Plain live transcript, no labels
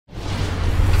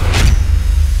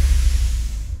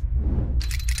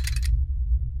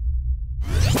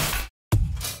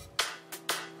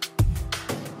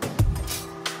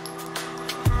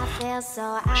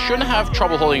Shouldn't have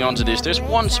trouble holding on to this. There's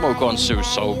one smoke on Zeus,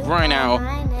 so right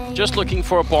now, just looking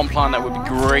for a bomb plant. That would be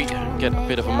great. Get a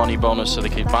bit of a money bonus so they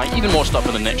can buy even more stuff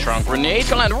in the next round. Grenade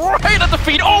can land right at the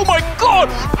feet. Oh my god!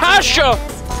 Pasha!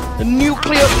 The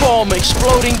nuclear bomb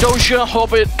exploding Doja,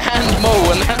 Hobbit, and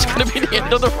Mo, and that's going to be the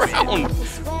end of the round.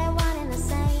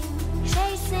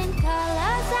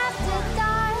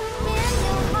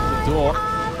 The door,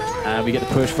 and we get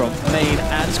the push from Main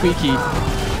and Squeaky.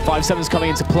 5-7's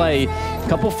coming into play.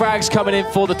 Couple frags coming in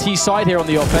for the T side here on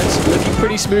the offense. Looking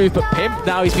pretty smooth, but Pimp,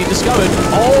 now he's been discovered.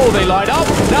 Oh, they line up.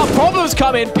 Now problems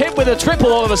come in. Pimp with a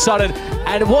triple all of a sudden.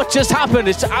 And what just happened?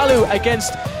 It's Alu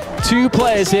against two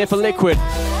players here for Liquid.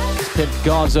 Pimp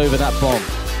guards over that bomb.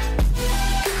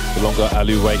 The longer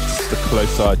Alu waits, the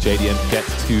closer JDM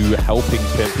gets to helping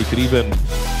Pimp. He could even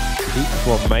peek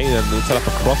from Main and set up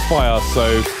a crossfire.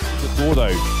 So the door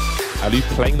though. Alu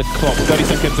playing the clock, 30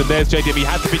 seconds, and there's JDM. He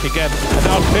had to peek again. And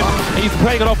now Pimp, he's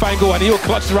playing an off angle and he'll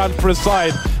clutch around for his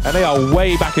side. And they are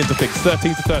way back into things,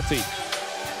 13-13.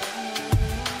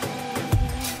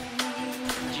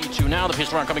 Now the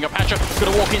pistol round coming up. Pasha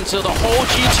gonna walk into the whole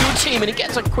G2 team, and he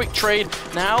gets a quick trade.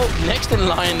 Now next in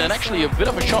line, and actually a bit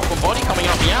of a shot for Body coming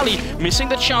up the alley, missing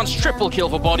the chance. Triple kill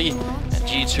for Body, and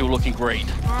G2 looking great.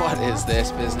 What is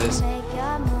this business?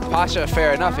 Pasha,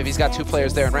 fair enough if he's got two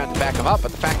players there and round to back him up,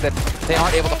 but the fact that they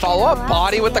aren't able to follow up.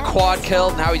 Body with the quad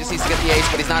kill. Now he just needs to get the ace,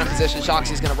 but he's not in position.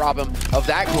 Shoxy's gonna rob him of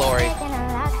that glory.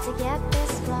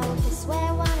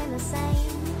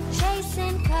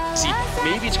 See,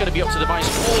 maybe it's going to be up to Device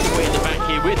all the way in the back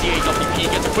here with the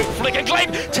AWP. Gets a quick flick, and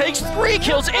Glaive takes 3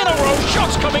 kills in a row.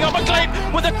 Shots coming up, and Glaive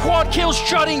with a quad kill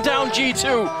shutting down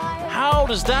G2. How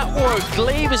does that work?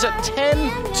 Glaive is at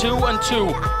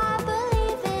 10-2-2.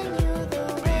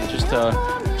 Just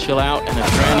chill out, and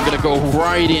Adrenaline going to go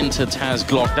right into Taz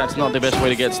Glock. That's not the best way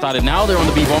to get started. Now they're on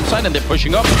the B bomb side, and they're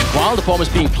pushing up while the bomb is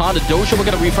being planted. Doja, we're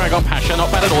going to refrag on Pasha.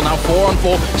 Not bad at all. Now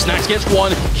 4-on-4. Snacks gets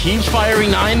 1. Keeps firing.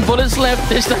 9 bullets left.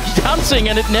 This stuff dancing,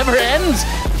 and it never ends.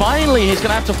 Finally, he's going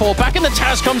to have to fall back, and the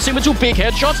Taz comes in with 2 big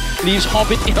headshots. Leaves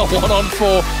Hobbit in a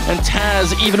 1-on-4, and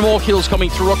Taz, even more kills coming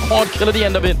through. A quad kill at the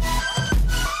end of it.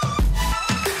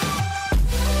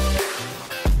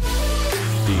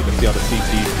 Let's see how the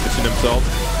CT position themselves.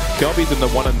 Kelby's in the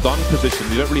one-and-done position.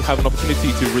 You don't really have an opportunity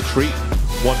to retreat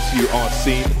once you are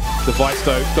seen. Device,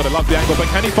 though, got to love the angle, but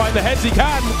can he find the heads? He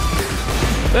can!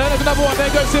 There's another one.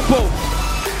 There goes Simple.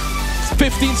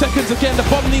 15 seconds again. The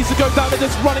bomb needs to go down. They're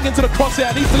just running into the crosshair,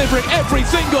 and he's delivering every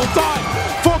single time.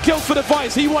 4 kills for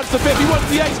Device. He wants the 5th. He wants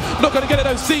the ace. Not going to get it,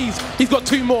 those C's. He's got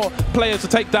 2 more players to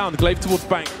take down. Glaive towards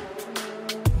bank.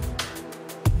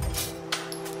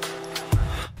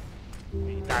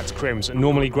 That's Crims,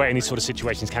 normally great in these sort of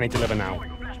situations. Can he deliver now?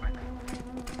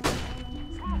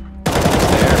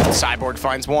 There, Cyborg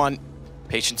finds one.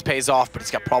 Patience pays off, but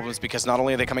he's got problems because not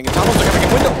only are they coming in tunnels, they're coming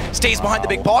in window. Stays behind the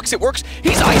big box, it works.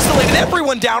 He's isolated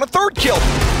everyone down, a 3rd kill.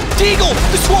 Deagle,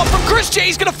 the swap from Chris J,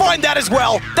 he's gonna find that as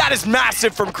well. That is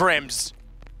massive from Crims.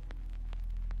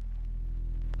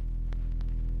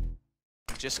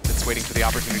 Just waiting for the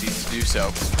opportunity to do so.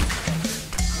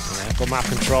 Got map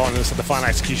control, and so the final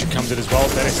execution comes in as well.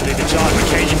 Then it's the charge for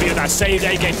KGB with that saved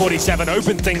AK-47,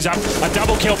 opened things up. A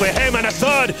double kill for him, and a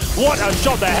 3rd. What a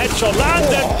shot, the headshot lands,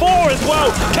 and 4 as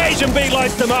well. KGB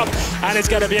lights them up, and it's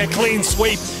going to be a clean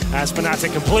sweep as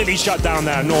Fnatic completely shut down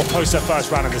there. North posts their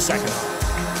 1st round in the 2nd.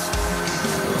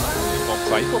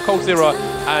 He's got coldzera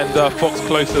and Fox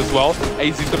close as well.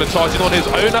 AZ's going to charge in on his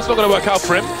own. That's not going to work out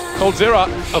for him. coldzera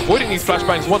avoiding these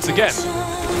flashbangs once again.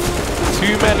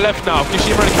 2 men left now,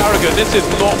 Kishima and Karrigan. This is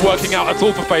not working out at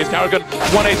all for FaZe. Karrigan,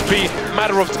 1 HP,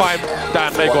 matter of time.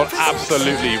 Damn, they got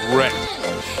absolutely wrecked.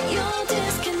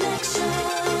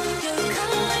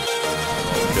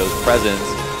 Shows presence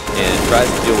and tries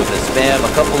to deal with the spam.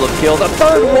 A couple of kills, a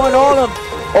 3rd one on him.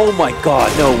 Oh my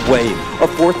god, no way. A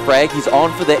 4th frag, he's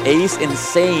on for the ace.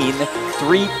 Insane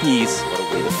 3-piece. What a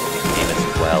way to play the game as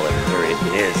well. And there it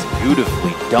is,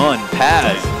 beautifully done.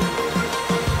 Paz.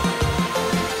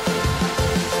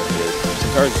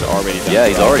 Yeah,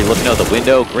 he's already looking out the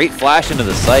window. Great flash into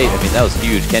the site. I mean, that was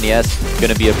huge. Kenny S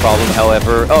going to be a problem,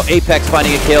 however. Oh, Apex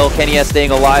finding a kill. Kenny S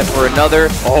staying alive for another.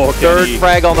 Oh, 3rd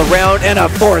frag on the round, and a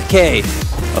 4th K.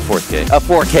 A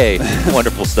 4K.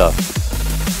 Wonderful stuff.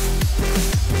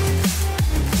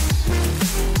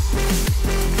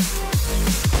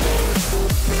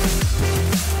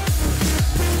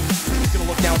 Gonna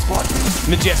look down spot.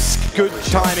 Majest, good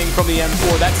timing from the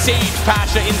M4. That saved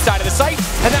Pasha inside of the site,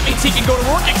 and that means he can go to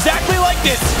work exactly like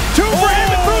this. 2 for him,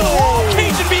 and through the wall,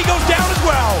 KGB goes down as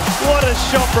well. What a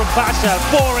shot from Pasha,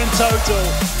 4 in total.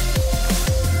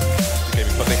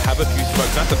 Gaming but they have a few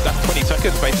smokes. That's 20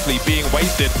 seconds basically being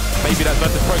wasted. Maybe that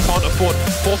Virtus Pro can't afford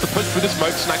force to push through the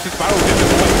smoke. Snacks his barrel, gives it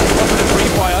away. Up with a free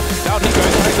fire. Down he goes,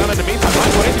 straight down in the meantime.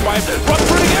 Nice 180 by him. Rush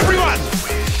through everyone!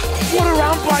 What a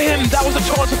round by him! That was a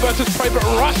chance for Virtus Pro, but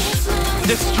Rush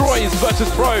destroys Virtus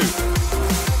Pro.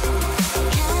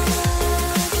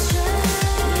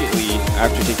 Immediately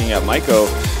after taking out Maiko.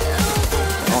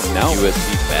 Oh, now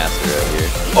USB master out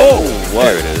here. Oh, what?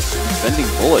 There it is. Bending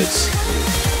bullets.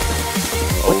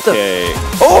 Okay.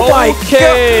 Oh my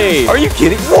god! Are you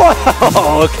kidding?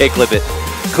 Wow! Okay, clip it.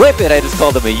 Clip it! I just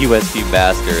called him a USB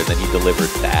master and then he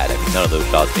delivered that. I mean, none of those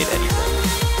shots made any sense.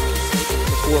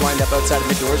 Four lined up outside of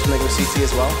mid doors when they go CT as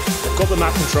well. They've got the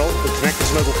map control. The connector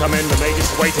smoke will come in. The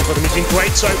Magus waiting for them. He's been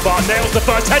great so far. Nails the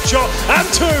first headshot and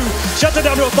two. Shuts it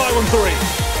down to a 5-on-3.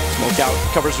 Smoke out,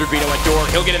 covers Rubino at door.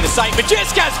 He'll get in the sight.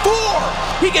 Magisk has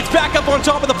 4! He gets back up on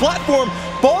top of the platform.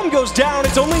 Bomb goes down.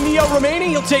 It's only Neo remaining.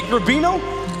 He'll take Rubino.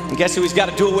 And guess who he's got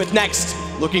to duel with next?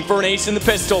 Looking for an ace in the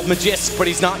pistol, Magisk, but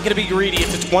he's not going to be greedy.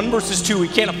 If it's 1 versus 2, he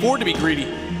can't afford to be greedy.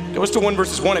 Goes to 1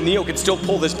 versus 1, and Neo can still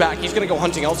pull this back. He's going to go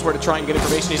hunting elsewhere to try and get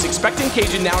information. He's expecting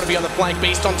Cajun now to be on the flank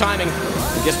based on timing.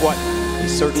 And guess what? He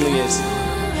certainly is.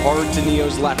 Hard to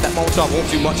Neo's left. That Molotov won't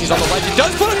do much. He's on the ledge. It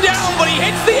does put him down, but he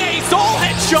hits the ace. All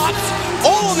headshots.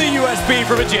 All in the USB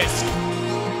for Magisk.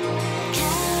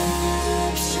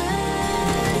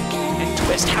 And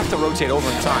Twist have to rotate over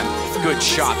in time. Good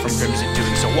shot from Crimson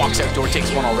doing so. Walks out door,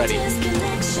 takes one already.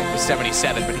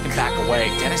 77, but he can back away.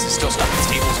 Dennis is still stuck in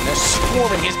stables, and they're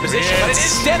swarming his position. But it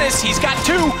is Dennis. He's got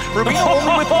 2. Rubino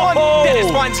only with 1. Dennis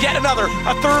finds yet another.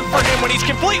 A third for him when he's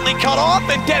completely cut off,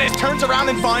 and Dennis turns around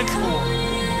and finds 4.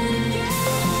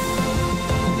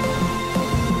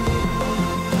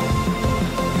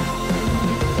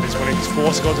 It's when he's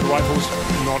forced to go to the rifles,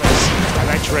 not as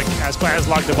electric as players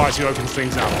like Device who opens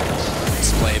things up.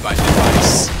 Nice play by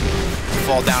Device.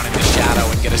 Fall down in the shadow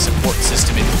and get a support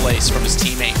system in place from his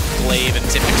teammate Glaive, and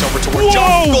Tippix over toward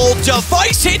Jungle.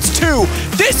 Device hits 2.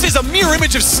 This is a mirror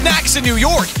image of Snacks in New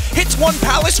York. Hits 1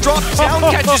 Palace, drops down,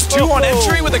 catches 2 on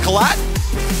entry with a collat.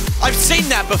 I've seen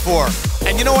that before.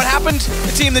 And you know what happened?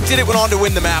 The team that did it went on to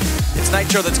win the map. It's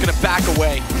Nitro that's going to back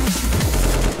away.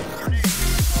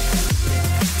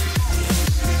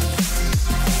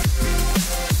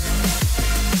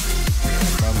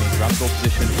 Ramsdor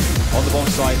position on the bomb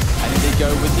site, and in they go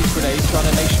with these grenades, trying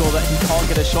to make sure that he can't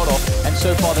get a shot off, and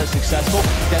so far they're successful.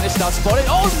 Dennis now spotted.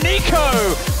 Oh, Nico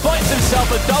finds himself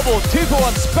a double,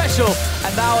 2-for-1 special,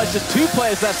 and now it's just 2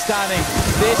 players left standing.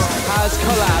 This has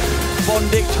collapsed.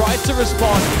 Bondic tries to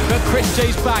respond, but Chris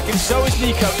J's back, and so is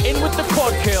Nico, in with the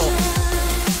quad kill.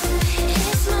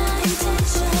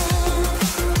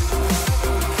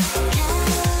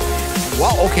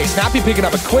 Wow, okay, Snappy picking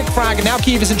up a quick frag, and now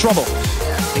Kiev is in trouble.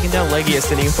 Taking down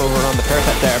Legius and Info over on the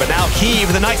parapet there, but now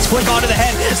Kiev with a nice flick onto the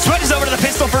head, switches over to the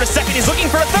pistol for a second, he's looking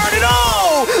for a third, and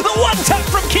oh! The one tap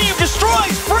from Kiev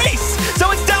destroys Brace, so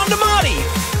it's down to Madi.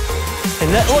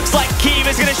 And that looks like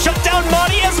Kiev is going to shut down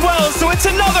Madi as well, so it's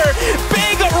another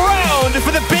big round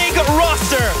for the big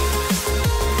roster.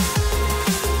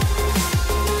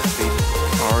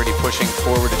 Already pushing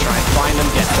forward to try and find them,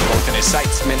 gets them both in his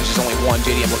sights, manages only 1,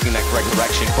 JDM looking in that correct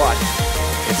direction, but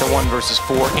it's a 1 versus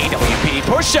 4, AWP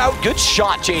push out, good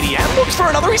shot, JDM looks for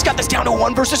another, he's got this down to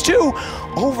 1 versus 2,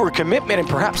 overcommitment and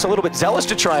perhaps a little bit zealous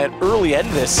to try and early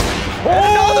end this. And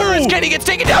another is Kenny gets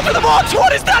taken down to the box,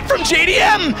 what is that from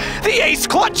JDM? The ace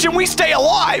clutch and we stay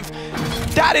alive,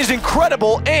 that is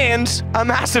incredible and a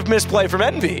massive misplay from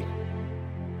Envy.